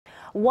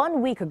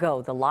1 week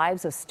ago, the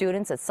lives of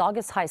students at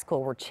Saugus High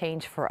School were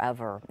changed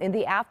forever. In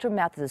the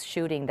aftermath of the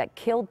shooting that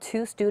killed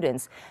 2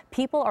 students,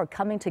 people are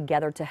coming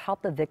together to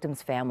help the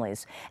victims'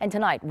 families. And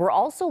tonight, we're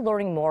also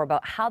learning more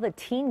about how the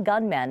teen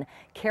gunman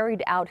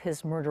carried out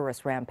his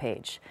murderous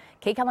rampage.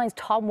 KCAL 9's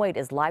Tom Wade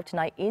is live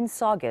tonight in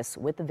Saugus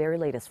with the very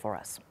latest for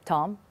us.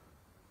 Tom?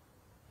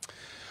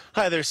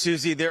 Hi there,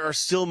 Susie. There are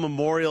still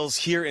memorials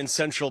here in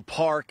Central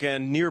Park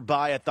and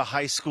nearby at the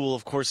high school,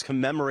 of course,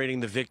 commemorating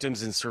the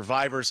victims and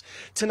survivors.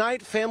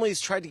 Tonight, families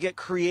tried to get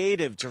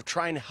creative to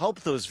try and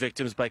help those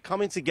victims by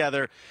coming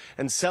together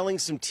and selling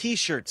some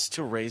T-shirts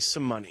to raise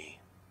some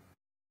money.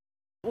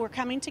 We're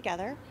coming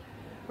together.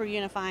 We're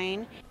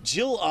unifying.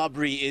 Jill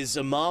Aubrey is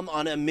a mom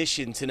on a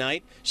mission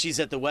tonight. She's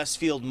at the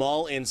Westfield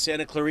Mall in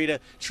Santa Clarita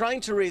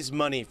trying to raise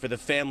money for the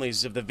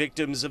families of the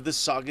victims of the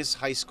Saugus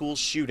High School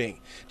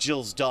shooting.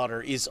 Jill's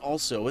daughter is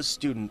also a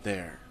student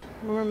there.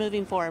 We're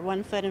moving forward,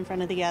 one foot in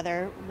front of the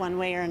other, one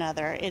way or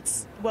another.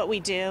 It's what we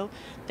do.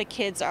 The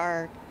kids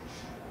are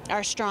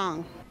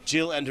strong.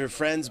 Jill and her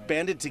friends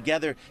banded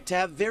together to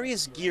have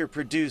various gear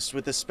produced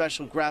with a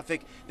special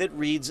graphic that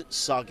reads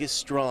Saugus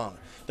Strong.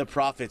 The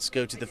profits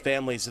go to the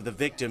families of the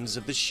victims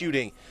of the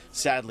shooting.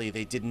 Sadly,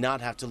 they did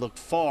not have to look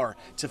far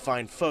to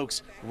find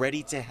folks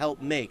ready to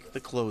help make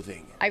the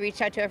clothing. I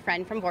reached out to a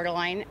friend from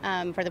Borderline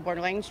for the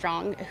Borderline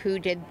Strong who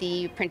did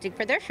the printing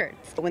for their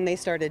shirts. When they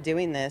started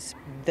doing this,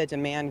 the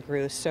demand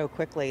grew so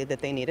quickly that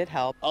they needed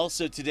help.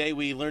 Also today,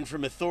 we learned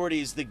from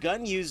authorities the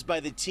gun used by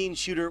the teen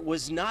shooter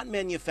was not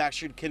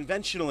manufactured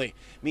conventionally,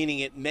 meaning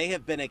it may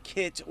have been a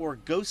kit or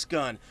ghost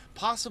gun,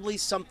 possibly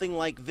something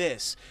like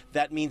this.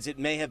 That means it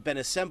may have been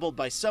assembled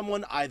by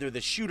someone, either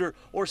the shooter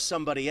or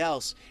somebody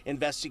else.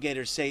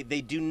 Investigators say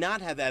they do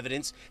not have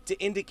evidence to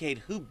indicate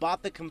who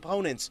bought the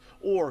components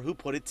or who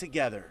put it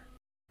together.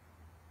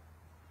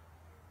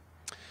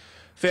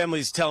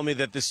 Families tell me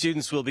that the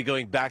students will be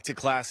going back to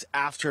class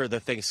after the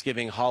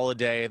Thanksgiving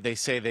holiday. They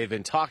say they've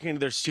been talking to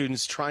their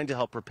students, trying to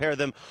help prepare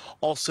them.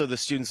 Also, the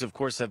students, of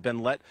course, have been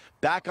let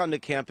back onto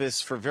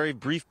campus for very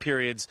brief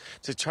periods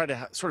to try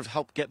to sort of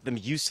help get them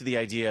used to the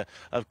idea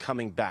of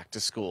coming back to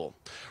school.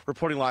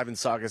 Reporting live in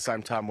Saugus,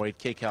 I'm Tom Wade,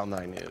 KCAL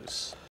 9 News.